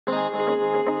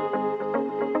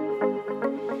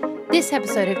This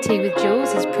episode of Tea with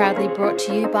Jules is proudly brought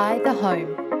to you by The Home.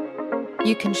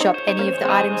 You can shop any of the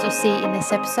items you see in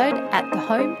this episode at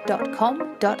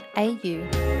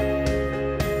thehome.com.au.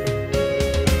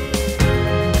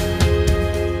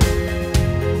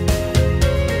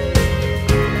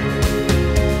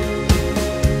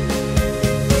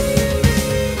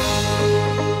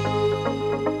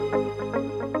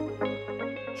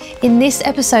 In this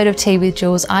episode of Tea with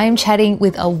Jules, I am chatting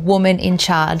with a woman in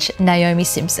charge, Naomi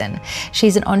Simson.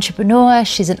 She's an entrepreneur,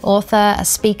 she's an author, a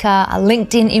speaker, a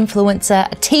LinkedIn influencer,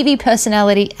 a TV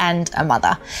personality, and a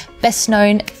mother. Best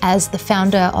known as the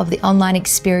founder of the online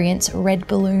experience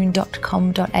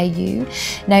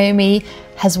redballoon.com.au, Naomi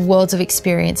has worlds of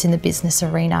experience in the business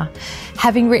arena.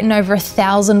 Having written over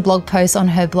 1,000 blog posts on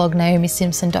her blog,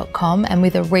 naomisimson.com, and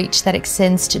with a reach that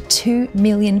extends to 2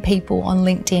 million people on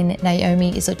LinkedIn,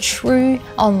 Naomi is a true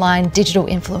online digital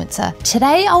influencer.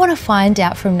 Today, I want to find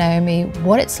out from Naomi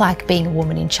what it's like being a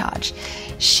woman in charge.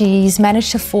 She's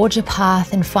managed to forge a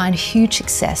path and find huge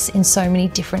success in so many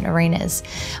different arenas.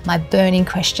 My burning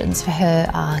questions for her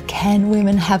are, can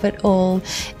women have it all?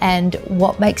 And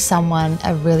what makes someone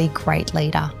a really great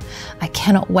leader? I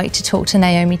cannot wait to talk to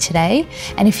Naomi today.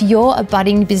 And if you're a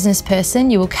budding business person,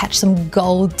 you will catch some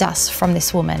gold dust from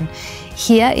this woman.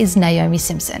 Here is Naomi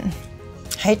Simson.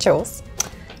 Hey, Jules.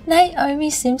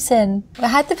 Naomi Simson. I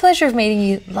had the pleasure of meeting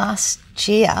you last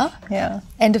year. Yeah.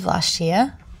 End of last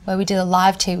year, where we did a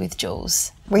live tea with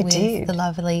Jules. We did. The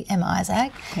lovely Emma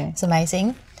Isaac. Yeah. It's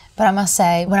amazing. But I must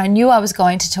say, when I knew I was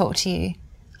going to talk to you,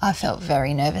 I felt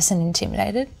very nervous and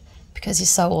intimidated because you're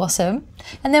so awesome.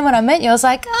 And then when I met you, I was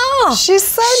like, oh,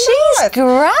 she's nice.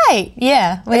 Great.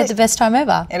 Yeah, we had the best time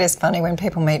ever. It is funny when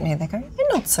people meet me, they go,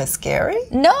 you're not so scary.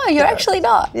 No, you're actually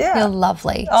not. Yeah. You're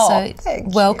lovely. Oh, so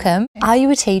welcome. You. Are you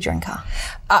a tea drinker?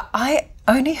 I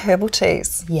only herbal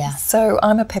teas. Yeah. So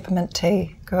I'm a peppermint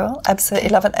tea girl. Absolutely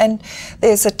love it. And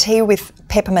there's a tea with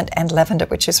peppermint and lavender,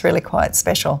 which is really quite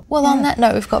special. Well, on that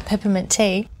note, we've got peppermint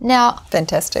tea. Now,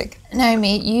 fantastic.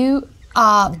 Naomi, you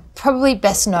are probably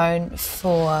best known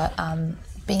for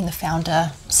being the founder,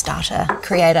 starter,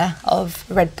 creator of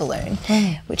Red Balloon,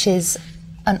 which is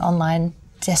an online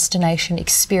destination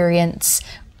experience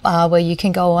where you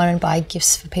can go on and buy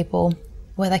gifts for people,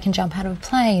 where they can jump out of a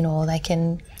plane or they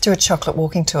can do a chocolate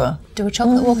walking tour.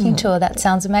 Walking tour. That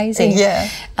sounds amazing. Yeah.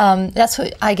 That's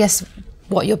what I guess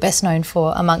what you're best known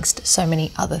for amongst so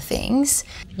many other things.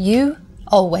 You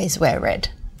always wear red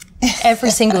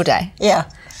every single day. Yeah.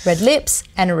 Red lips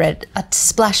and a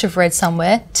splash of red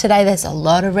somewhere. Today there's a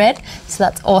lot of red, so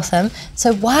that's awesome.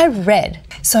 So why red?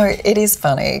 So it is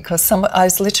funny because I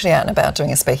was literally out and about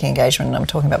doing a speaking engagement, and I'm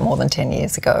talking about more than 10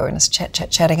 years ago, and it's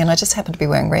chatting, and I just happened to be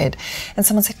wearing red. And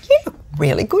someone said, you look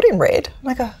really good in red.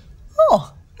 And I go,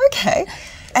 oh, okay.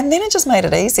 And then it just made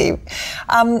it easy.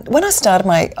 When I started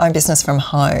my own business from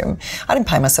home, I didn't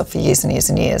pay myself for years and years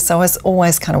and years. So I was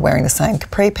always kind of wearing the same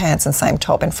capri pants and same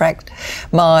top. In fact,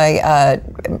 my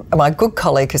good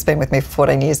colleague who's been with me for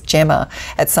 14 years, Gemma,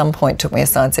 at some point took me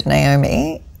aside and said,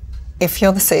 Naomi, if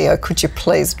you're the CEO, could you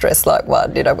please dress like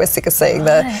one? You know, we're sick of seeing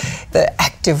the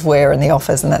active wear in the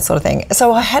office and that sort of thing.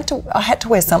 So I had to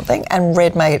wear something, and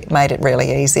red made it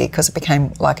really easy because it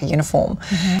became like a uniform.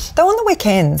 Mm-hmm. Though on the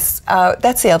weekends,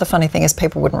 that's the other funny thing is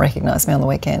people wouldn't recognise me on the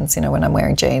weekends. You know, when I'm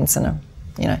wearing jeans and a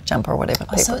jumper or whatever.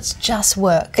 Oh, so it's just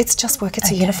work. It's just work.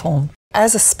 It's a uniform.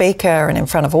 As a speaker and in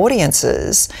front of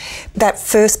audiences, that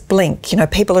first blink,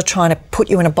 people are trying to put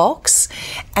you in a box,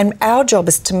 and our job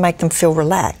is to make them feel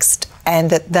relaxed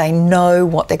and that they know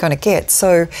what they're going to get.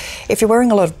 So if you're wearing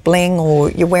a lot of bling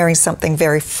or you're wearing something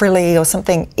very frilly or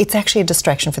something, it's actually a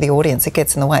distraction for the audience. It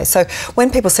gets in the way. So when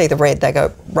people see the red, they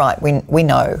go, right, we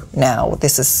know now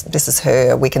this is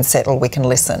her, we can settle, we can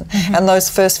listen. Mm-hmm. And those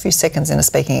first few seconds in a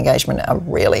speaking engagement are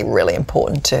really, really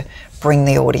important to bring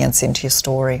the audience into your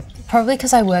story. Probably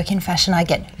because I work in fashion, I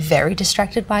get very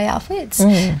distracted by outfits,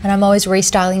 and I'm always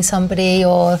restyling somebody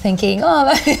or thinking,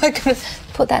 oh, maybe I could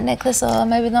put that necklace or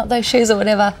maybe not those shoes or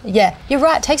whatever. Yeah, you're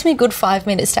right. It takes me a good 5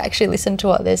 minutes to actually listen to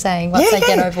what they're saying once they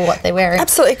get over what they're wearing.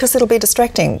 Absolutely, because it'll be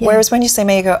distracting. Yeah. Whereas when you see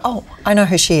me, you go, oh, I know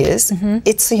who she is. Mm-hmm.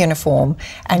 It's the uniform,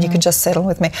 and you can just settle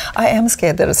with me. I am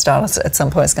scared that a stylist at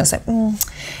some point is going to say,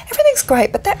 everything's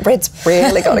great, but that red's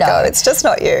really got to go. It's just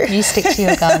not you. You stick to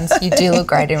your guns. You do look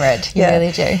great in red. You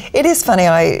really do. It is funny.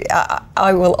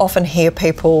 I will often hear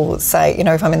people say,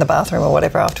 if I'm in the bathroom or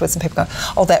whatever afterwards, and people go,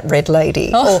 oh, that red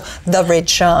lady or the red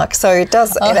shark. So it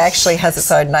actually has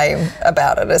its own name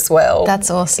about it as well.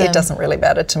 That's awesome. It doesn't really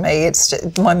matter to me. It's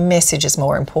just, my message is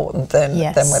more important than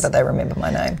whether they remember my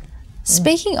name.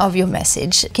 Speaking of your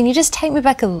message, can you just take me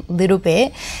back a little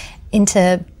bit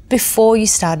into before you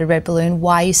started Red Balloon,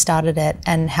 why you started it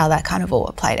and how that kind of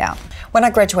all played out. When I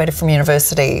graduated from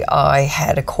university, I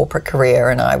had a corporate career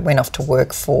and I went off to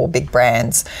work for big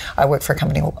brands. I worked for a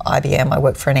company called IBM, I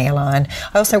worked for an airline.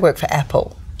 I also worked for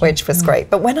Apple, which was great.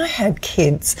 But when I had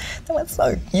kids, they were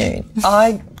so cute.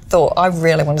 I thought I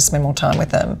really wanted to spend more time with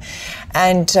them.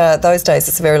 And those days,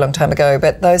 it's a very long time ago,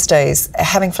 but those days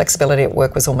having flexibility at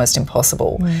work was almost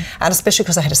impossible. And especially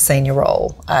because I had a senior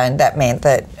role, and that meant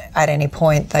that at any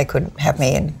point they could have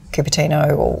me in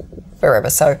Cupertino or wherever.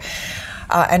 So,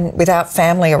 and without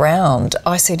family around,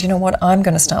 I said, you know what, I'm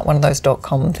going to start one of those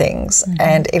 .com things.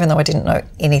 And even though I didn't know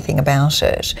anything about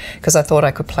it, because I thought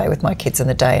I could play with my kids in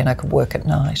the day and I could work at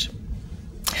night.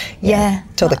 Yeah.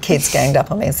 Till the kids ganged up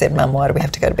on me and said, Mum, why do we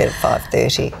have to go to bed at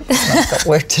 5:30? Mum's got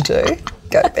work to do.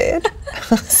 Go to bed.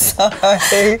 So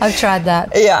I've tried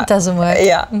that. Yeah. It doesn't work.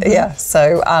 Yeah, yeah.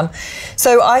 So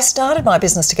I started my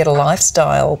business to get a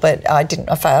lifestyle, but I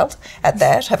failed at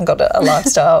that. Haven't got a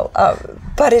lifestyle.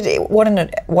 But what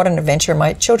an adventure.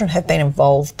 My children have been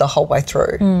involved the whole way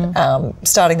through.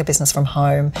 Starting the business from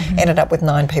home, ended up with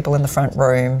 9 people in the front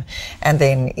room, and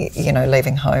then, you know,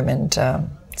 leaving home and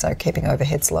so keeping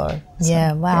overheads low. So,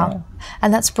 yeah, wow. Yeah.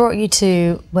 And that's brought you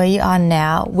to where you are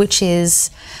now, which is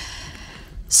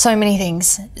so many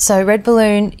things. So Red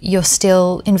Balloon, you're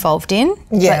still involved in,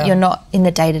 but you're not in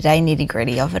the day-to-day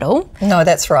nitty-gritty of it all. No,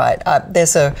 that's right.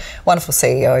 There's a wonderful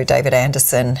CEO, David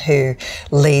Anderson, who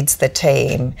leads the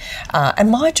team. And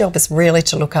my job is really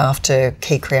to look after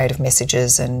key creative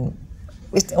messages, and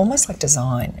it's almost like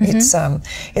design.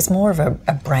 It's more of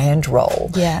a brand role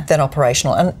than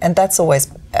operational, and that's always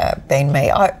been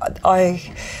me.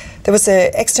 There was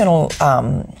an external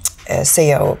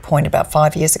CEO appointed about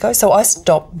 5 years ago, so I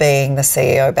stopped being the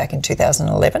CEO back in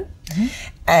 2011.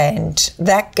 And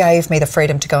that gave me the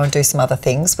freedom to go and do some other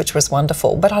things, which was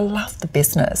wonderful. But I love the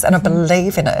business and I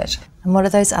believe in it. And what are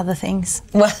those other things?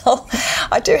 Well,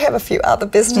 I do have a few other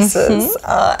businesses.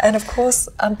 And of course,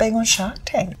 I'm being on Shark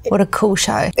Tank. What a cool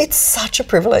show. It's such a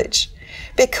privilege,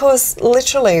 because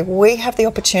literally we have the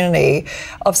opportunity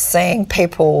of seeing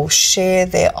people share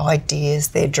their ideas,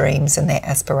 their dreams and their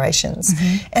aspirations.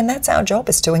 And that's our job,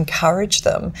 is to encourage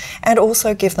them and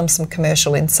also give them some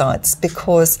commercial insights,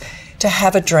 because to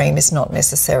have a dream is not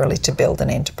necessarily to build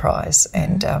an enterprise.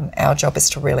 And our job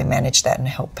is to really manage that and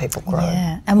help people grow.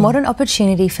 Yeah, and what an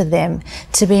opportunity for them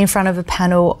to be in front of a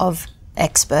panel of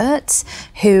experts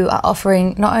who are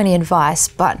offering not only advice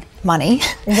but money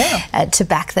to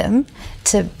back them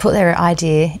to put their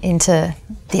idea into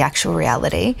the actual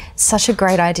reality. Such a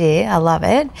great idea. I love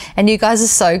it. And you guys are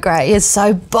so great. You're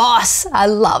so boss. I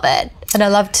love it. And I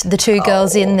loved the 2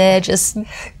 girls in there just...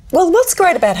 Well, what's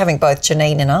great about having both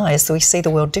Janine and I is that we see the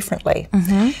world differently.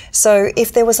 So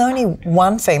if there was only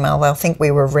one female, they'll think we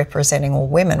were representing all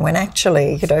women, when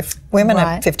actually, you know, women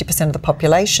are 50% of the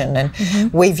population,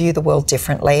 and we view the world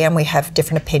differently and we have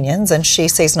different opinions, and she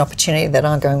sees an opportunity that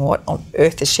I'm going, what on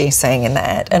earth is she seeing in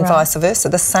that? And vice versa,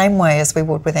 the same way as we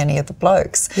would with any of the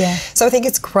blokes. So I think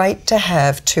it's great to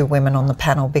have 2 women on the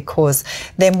panel, because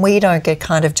then we don't get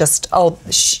kind of just, oh,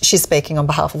 she's speaking on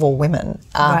behalf of all women.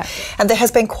 And there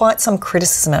has been quite some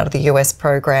criticism out of the US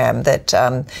program that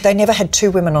they never had 2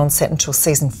 women on set until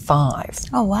season 5.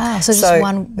 Oh wow! So just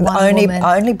one woman.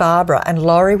 Only Barbara, and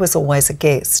Laurie was always a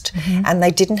guest, and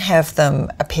they didn't have them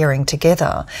appearing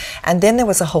together. And then there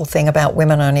was a whole thing about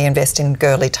women only invest in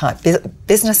girly type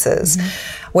businesses,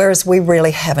 whereas we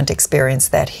really haven't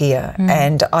experienced that here.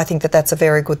 And I think that that's a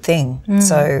very good thing.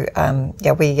 So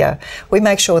we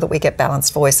make sure that we get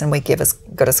balanced voice and we give as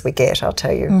good as we get. I'll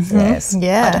tell you. Yes.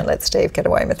 Yeah. I don't let Steve get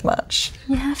away with much.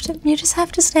 You just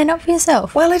have to stand up for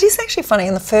yourself. Well, it is actually funny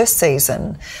in the first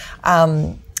season,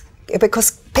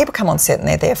 because people come on set and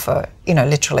they're there for, you know,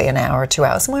 literally an hour or 2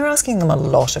 hours, and we're asking them a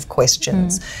lot of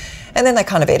questions. And then they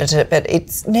kind of edit it, but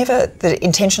it's never, the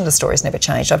intention of the story has never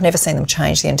changed. I've never seen them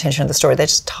change the intention of the story. They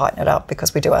just tighten it up,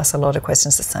 because we do ask a lot of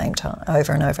questions at the same time,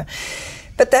 over and over.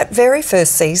 But that very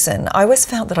first season, I always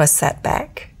felt that I sat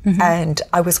back and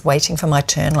I was waiting for my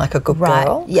turn like a good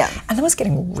girl. And I was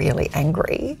getting really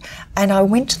angry. And I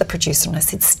went to the producer and I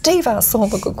said, Steve asked all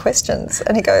the good questions.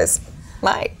 And he goes,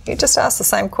 mate, you just asked the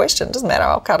same question. It doesn't matter,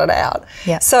 I'll cut it out.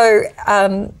 So,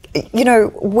 you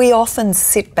know, we often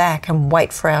sit back and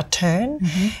wait for our turn.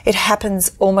 It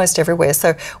happens almost everywhere.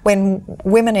 So when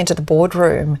women enter the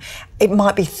boardroom, it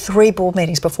might be 3 board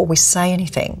meetings before we say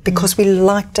anything, because we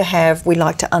like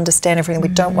to understand everything. We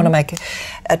don't want to make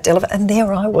a deal of it. And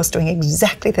there I was doing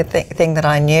exactly the thing that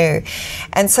I knew.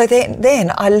 And so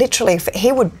then I literally, if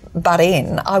he would butt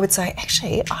in, I would say,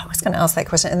 actually, I was going to ask that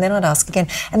question, and then I'd ask again.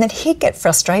 And then he'd get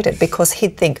frustrated because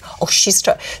he'd think, oh, she's...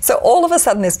 So all of a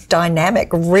sudden this dynamic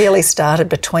really really started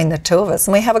between the two of us,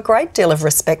 and we have a great deal of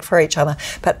respect for each other,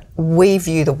 but we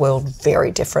view the world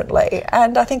very differently,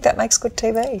 and I think that makes good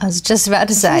TV. I was just about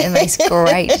to say, it makes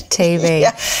great TV.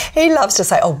 Yeah. He loves to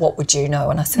say, oh, what would you know?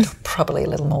 And I said, oh, probably a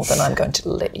little more than I'm going to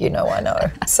let you know I know.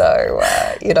 So,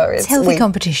 you know, it's healthy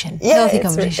competition. Yeah, healthy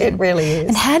competition. It really is.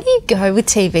 And how do you go with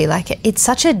TV? Like,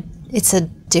 it's a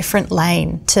different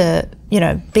lane to, you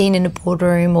know, being in a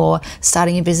boardroom or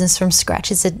starting a business from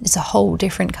scratch. It's a whole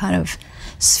different kind of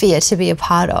sphere to be a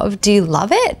part of. Do you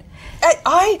love it?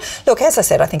 Look, as I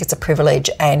said, I think it's a privilege,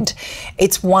 and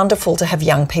it's wonderful to have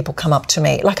young people come up to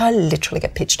me. Like, I literally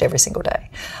get pitched every single day.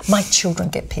 My children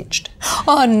get pitched.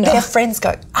 Oh, no. Their friends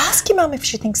go, ask your mum if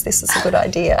she thinks this is a good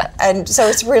idea. And so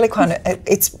it's really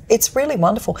it's really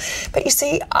wonderful. But you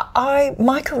see,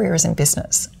 my career is in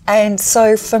business. And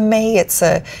so for me, it's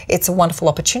a wonderful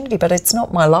opportunity, but it's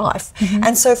not my life. Mm-hmm.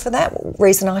 And so for that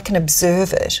reason, I can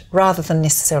observe it rather than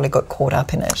necessarily get caught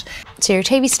up in it. So you're a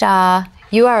TV star.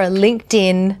 You are a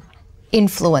LinkedIn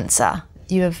influencer.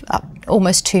 You have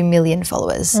almost 2 million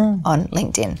followers on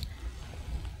LinkedIn.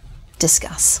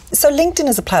 Discuss. So LinkedIn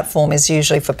as a platform is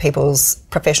usually for people's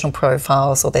professional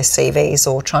profiles or their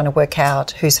CVs, or trying to work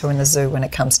out who's who in the zoo when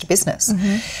it comes to business.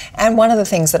 Mm-hmm. And one of the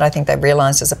things that I think they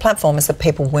realised as a platform is that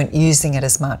people weren't using it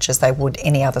as much as they would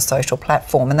any other social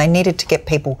platform, and they needed to get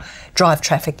people, drive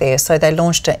traffic there. So they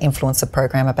launched an influencer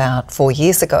program about 4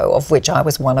 years ago, of which I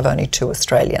was one of only 2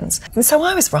 Australians. And so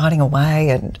I was writing away,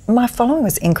 and my following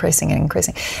was increasing and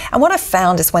increasing. And what I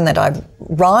found is when I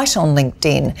write on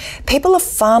LinkedIn, people are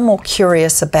far more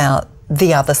curious about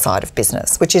the other side of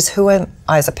business, which is who am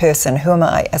I as a person, who am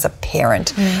I as a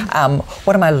parent,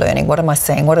 what am I learning, what am I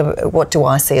seeing, what do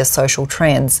I see as social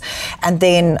trends, and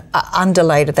then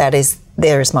underlaid to that is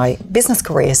there is my business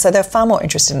career. So they're far more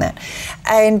interested in that.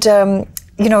 And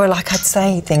you know, like I'd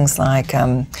say things like,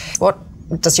 what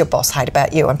does your boss hate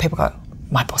about you? And people go,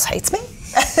 my boss hates me?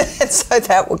 And so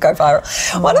that would go viral.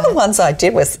 Oh, one of the ones I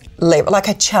did was, like,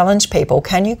 I challenged people,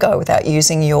 can you go without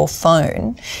using your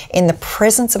phone in the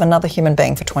presence of another human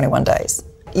being for 21 days?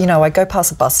 You know, I go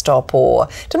past a bus stop or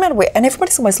doesn't matter where, and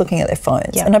everybody's always looking at their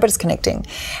phones and nobody's connecting.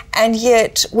 And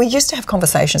yet we used to have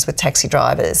conversations with taxi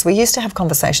drivers. We used to have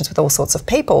conversations with all sorts of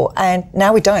people, and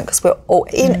now we don't, because we're all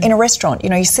in a restaurant. You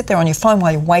know, you sit there on your phone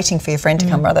while you're waiting for your friend to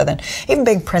come, rather than even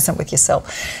being present with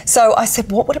yourself. So I said,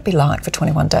 what would it be like for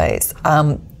 21 days?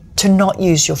 To not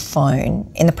use your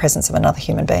phone in the presence of another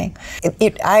human being.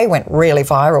 It A, went really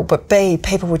viral, but B,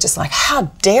 people were just like, how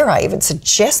dare I even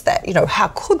suggest that? You know, how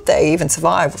could they even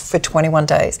survive for 21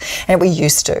 days? And we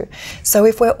used to. So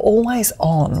if we're always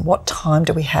on, what time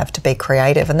do we have to be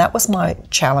creative? And that was my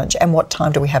challenge. And what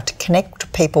time do we have to connect to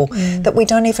people that we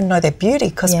don't even know their beauty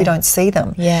because we don't see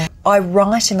them? Yeah. I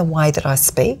write in the way that I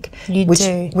speak,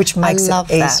 which makes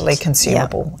it easily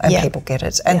consumable, and people get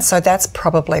it. And so that's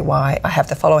probably why I have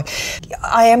the following.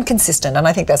 I am consistent, and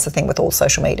I think that's the thing with all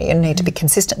social media. You need to be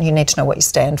consistent, and you need to know what you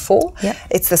stand for.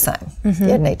 It's the same.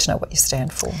 You need to know what you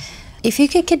stand for. If you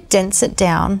could condense it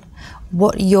down,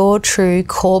 what your true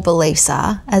core beliefs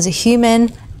are as a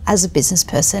human, as a business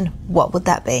person, what would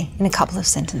that be in a couple of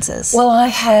sentences? Well, I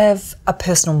have a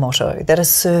personal motto that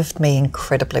has served me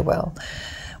incredibly well,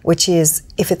 which is,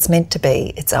 if it's meant to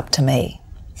be, it's up to me.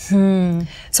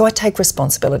 So I take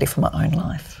responsibility for my own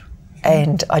life.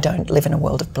 And I don't live in a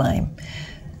world of blame.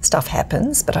 Stuff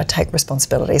happens, but I take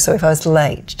responsibility. So if I was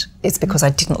late, it's because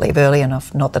I didn't leave early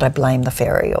enough, not that I blame the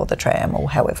ferry or the tram or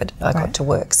however I got to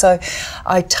work. So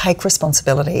I take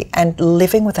responsibility, and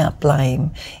living without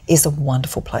blame is a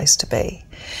wonderful place to be.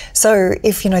 So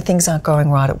if, you know, things aren't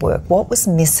going right at work, what was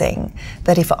missing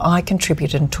that if I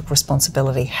contributed and took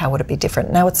responsibility, how would it be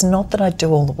different? Now, it's not that I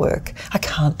do all the work. I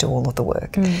can't do all of the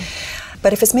work.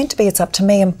 But if it's meant to be, it's up to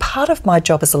me. And part of my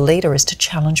job as a leader is to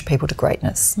challenge people to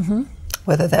greatness,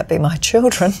 whether that be my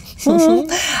children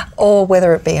or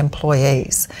whether it be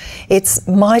employees. It's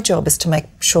my job is to make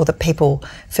sure that people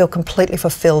feel completely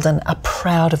fulfilled and are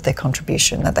proud of their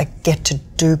contribution, that they get to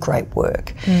do great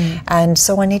work. And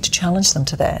so I need to challenge them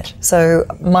to that. So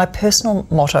my personal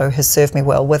motto has served me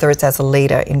well, whether it's as a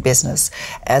leader in business,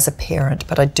 as a parent,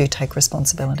 but I do take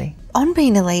responsibility. On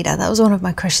being a leader, that was one of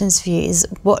my questions for you, is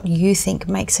what you think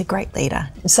makes a great leader.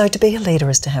 So to be a leader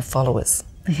is to have followers.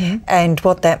 And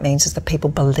what that means is that people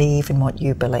believe in what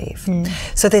you believe.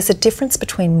 So there's a difference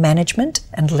between management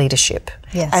and leadership.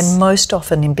 And most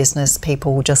often in business,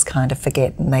 people will just kind of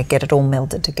forget and they get it all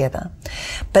melded together.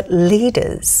 But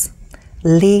leaders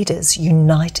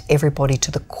unite everybody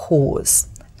to the cause.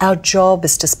 Our job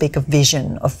is to speak of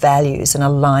vision, of values, and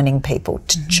aligning people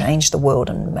to change the world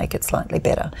and make it slightly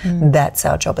better. That's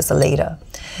our job as a leader.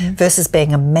 versus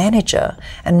being a manager,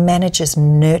 and managers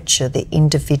nurture the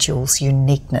individual's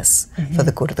uniqueness for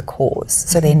the good of the cause.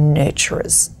 So they're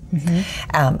nurturers.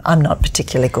 I'm not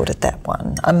particularly good at that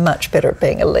one. I'm much better at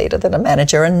being a leader than a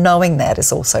manager, and knowing that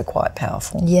is also quite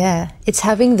powerful. Yeah, it's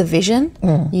having the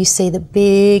vision. You see the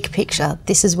big picture.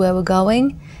 This is where we're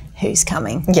going. Who's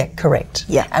coming? Yeah, correct.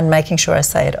 Yeah, and making sure I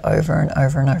say it over and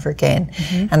over and over again,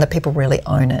 and that people really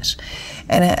own it.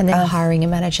 And then hiring a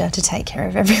manager to take care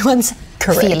of everyone's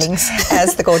feelings.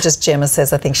 As the gorgeous Gemma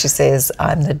says, I think she says,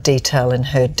 I'm the detail in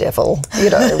her devil. You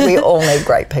know, we all need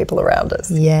great people around us.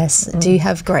 Yes. Do you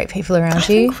have great people around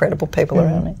you? Incredible people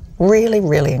around me. Really,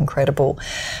 really incredible.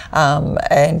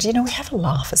 And, you know, we have a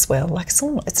laugh as well. Like,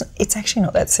 it's actually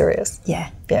not that serious. Yeah.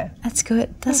 Yeah. That's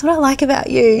good. That's what I like about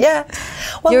you. Yeah.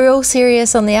 Well, you're all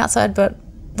serious on the outside, but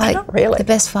like not really. The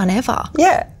best fun ever.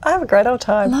 Yeah, I have a great old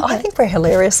time. I think we're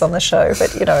hilarious on the show,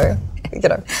 but you know,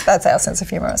 that's our sense of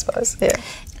humour, I suppose. Yeah.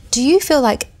 Do you feel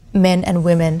like men and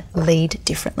women lead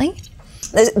differently?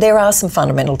 There are some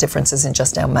fundamental differences in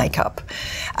just our makeup.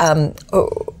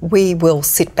 We will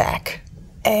sit back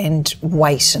and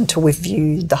wait until we've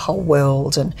viewed the whole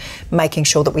world and making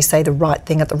sure that we say the right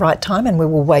thing at the right time, and we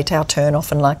will wait our turn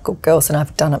often like good girls, and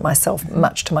I've done it myself,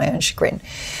 much to my own chagrin,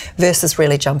 versus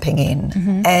really jumping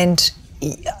in. And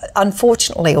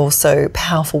unfortunately also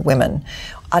powerful women,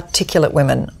 articulate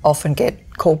women, often get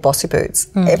called bossy boots.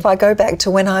 If I go back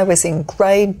to when I was in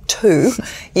grade 2,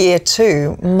 year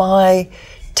 2, my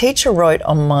teacher wrote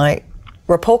on my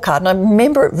report card, and I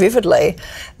remember it vividly,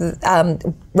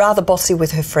 rather bossy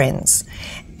with her friends.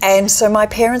 And so my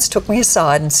parents took me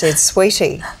aside and said,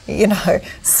 sweetie,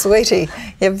 sweetie,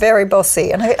 you're very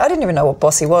bossy. And I didn't even know what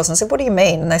bossy was. And I said, what do you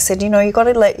mean? And they said, you've got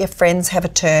to let your friends have a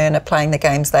turn at playing the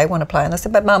games they want to play. And I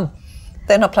said, but Mum,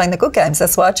 they're not playing the good games.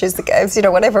 That's why I choose the games,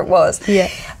 whatever it was. Yeah.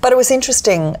 But it was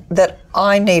interesting that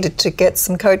I needed to get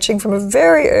some coaching from a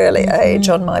very early age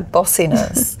on my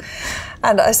bossiness.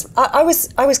 And I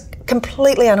was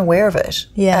completely unaware of it.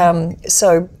 Yeah.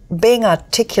 So being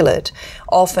articulate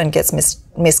often gets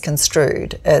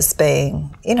misconstrued as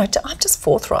being, I'm just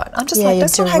forthright. I'm just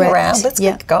let's not hang around. Let's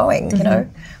get going,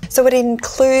 So it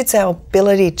includes our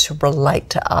ability to relate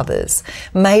to others,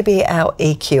 maybe our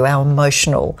EQ, our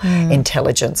emotional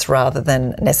intelligence, rather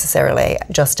than necessarily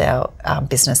just our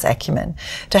business acumen,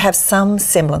 to have some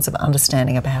semblance of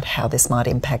understanding about how this might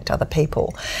impact other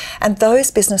people. And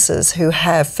those businesses who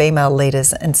have female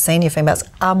leaders and senior females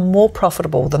are more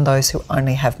profitable than those who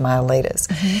only have male leaders.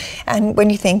 And when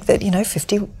you think that,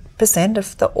 50%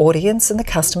 of the audience and the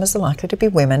customers are likely to be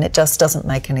women, it just doesn't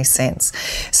make any sense.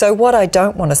 So what I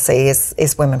don't want to see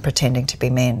is women pretending to be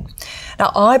men.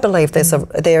 Now, I believe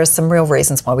there are some real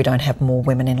reasons why we don't have more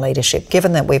women in leadership,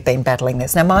 given that we've been battling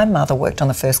this. Now, my mother worked on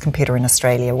the first computer in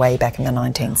Australia way back in the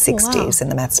 1960s in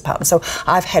the maths department. So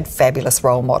I've had fabulous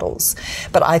role models.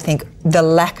 But I think the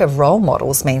lack of role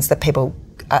models means that people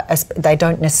they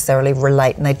don't necessarily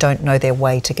relate and they don't know their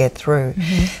way to get through.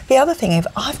 The other thing is,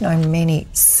 I've known many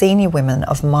senior women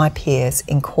of my peers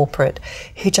in corporate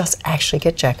who just actually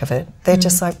get jack of it. They're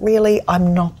just like, really,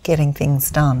 I'm not getting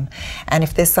things done. And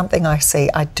if there's something I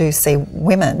do see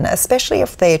women, especially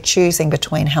if they're choosing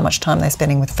between how much time they're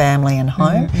spending with family and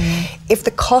home, if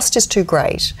the cost is too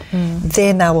great,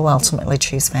 then they will ultimately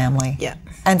choose family. Yeah.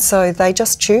 And so they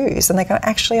just choose and they go,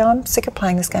 actually, I'm sick of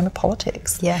playing this game of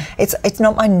politics. Yeah. It's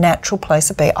not my natural place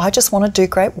to be. I just want to do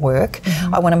great work.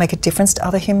 I want to make a difference to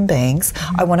other human beings.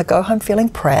 I want to go home feeling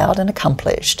proud and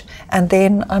accomplished, and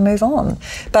then I move on.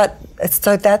 But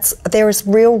so there is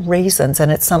real reasons,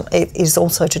 and it is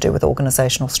also to do with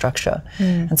organisational structure.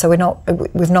 And so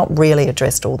we've not really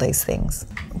addressed all these things.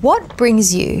 What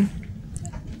brings you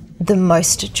the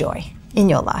most joy in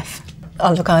your life?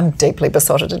 Oh, look, I'm deeply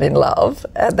besotted and in love,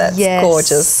 and that's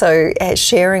gorgeous. So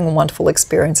sharing wonderful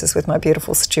experiences with my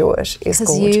beautiful Stuart is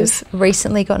gorgeous. Because you've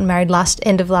recently gotten married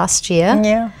end of last year.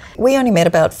 Yeah. We only met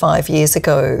about 5 years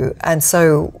ago, and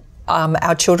so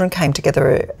our children came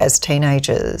together as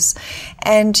teenagers,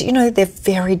 and they're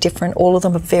very different. All of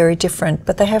them are very different,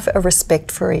 but they have a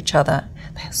respect for each other.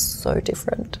 They're so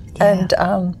different. Yeah.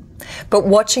 And but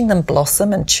watching them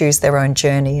blossom and choose their own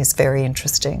journey is very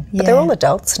interesting. But they're all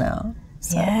adults now.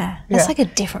 So, that's like a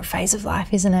different phase of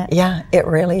life, isn't it? Yeah, it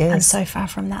really is. I'm so far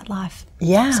from that life.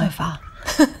 Yeah. So far.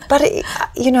 But,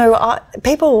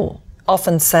 people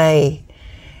often say,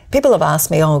 people have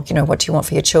asked me, what do you want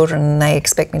for your children? And they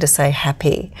expect me to say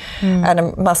happy. And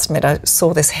I must admit, I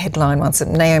saw this headline once that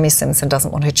Naomi Simson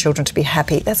doesn't want her children to be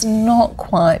happy. That's not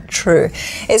quite true.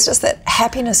 It's just that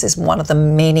happiness is one of the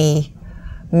many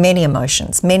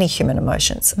emotions, many human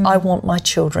emotions. I want my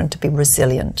children to be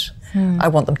resilient. I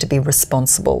want them to be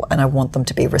responsible, and I want them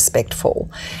to be respectful.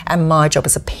 And my job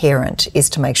as a parent is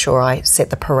to make sure I set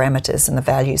the parameters and the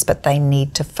values, but they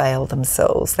need to fail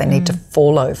themselves. They need to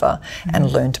fall over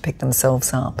and learn to pick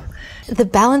themselves up. The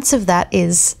balance of that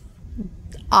is,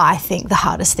 I think, the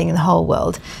hardest thing in the whole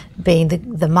world, being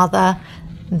the mother,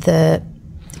 the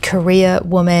career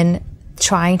woman,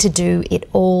 trying to do it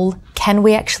all. Can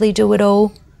we actually do it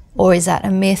all? Or is that a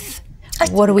myth?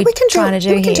 What are we trying to do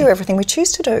here? We can do everything we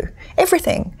choose to do,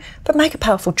 everything, but make a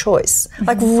powerful choice.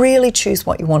 Like, really choose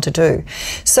what you want to do.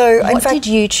 So, what did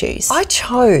you choose? I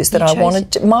chose that I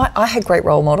wanted to, I had great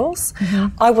role models.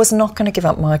 I was not going to give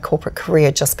up my corporate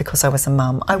career just because I was a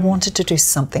mum. I wanted to do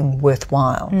something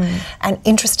worthwhile. And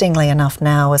interestingly enough,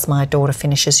 now as my daughter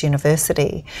finishes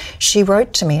university, she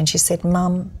wrote to me and she said,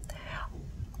 "Mum,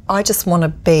 I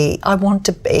want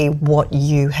to be what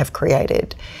you have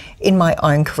created in my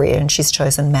own career," and she's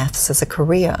chosen maths as a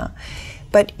career.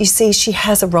 But you see, she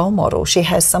has a role model. She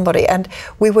has somebody. And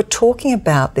we were talking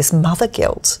about this mother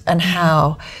guilt and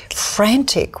how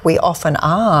frantic we often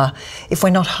are if we're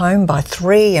not home by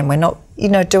 3 and we're not,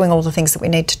 doing all the things that we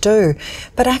need to do.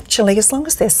 But actually, as long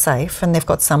as they're safe and they've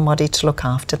got somebody to look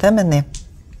after them, and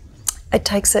it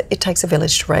takes a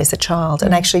village to raise a child.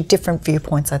 And actually, different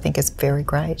viewpoints, I think, is very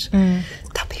great.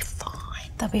 They'll be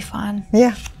fine. They'll be fine.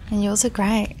 Yeah. And yours are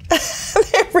great.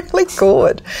 They're really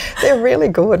good. They're really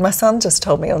good. My son just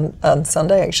told me on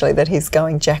Sunday, actually, that he's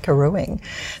going jackarooing.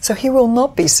 So he will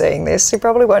not be seeing this. He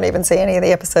probably won't even see any of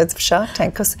the episodes of Shark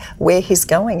Tank, because where he's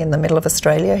going in the middle of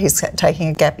Australia, he's taking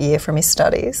a gap year from his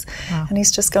studies. Wow. And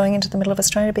he's just going into the middle of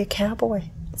Australia to be a cowboy.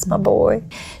 It's my boy.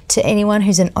 To anyone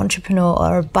who's an entrepreneur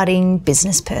or a budding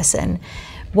business person,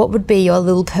 what would be your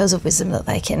little pearls of wisdom that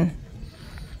they can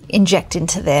inject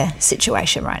into their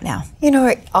situation right now?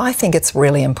 I think it's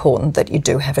really important that you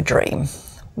do have a dream,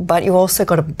 but you also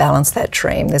got to balance that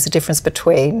dream. There's a difference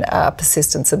between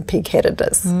persistence and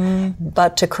pig-headedness.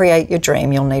 But to create your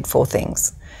dream, you'll need 4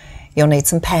 things. You'll need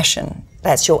some passion.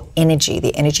 That's your energy,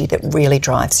 the energy that really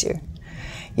drives you.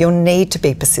 You'll need to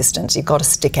be persistent. You've got to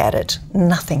stick at it.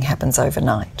 Nothing happens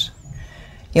overnight.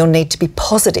 You'll need to be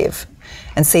positive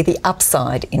and see the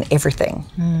upside in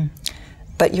everything.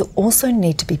 But you'll also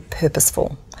need to be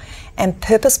purposeful. And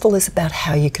purposeful is about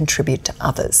how you contribute to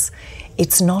others.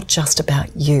 It's not just about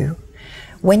you.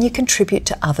 When you contribute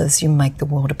to others, you make the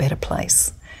world a better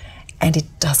place. And it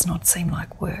does not seem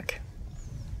like work.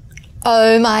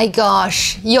 Oh my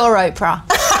gosh, you're Oprah.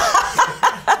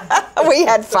 We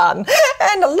had fun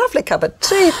and a lovely cup of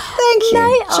tea. Thank you,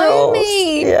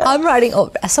 Naomi. Yeah. I'm writing,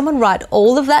 someone write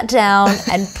all of that down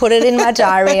and put it in my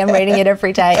diary. I'm reading it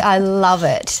every day. I love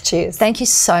it. Cheers. Thank you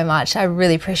so much. I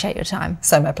really appreciate your time.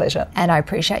 So my pleasure. And I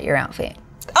appreciate your outfit.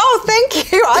 Oh,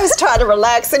 thank you. I was trying to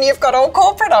relax and you've got all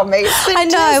corporate on me. I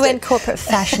know, I went corporate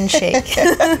fashion chic.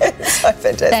 So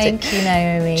fantastic. Thank you,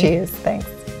 Naomi. Cheers. Thanks.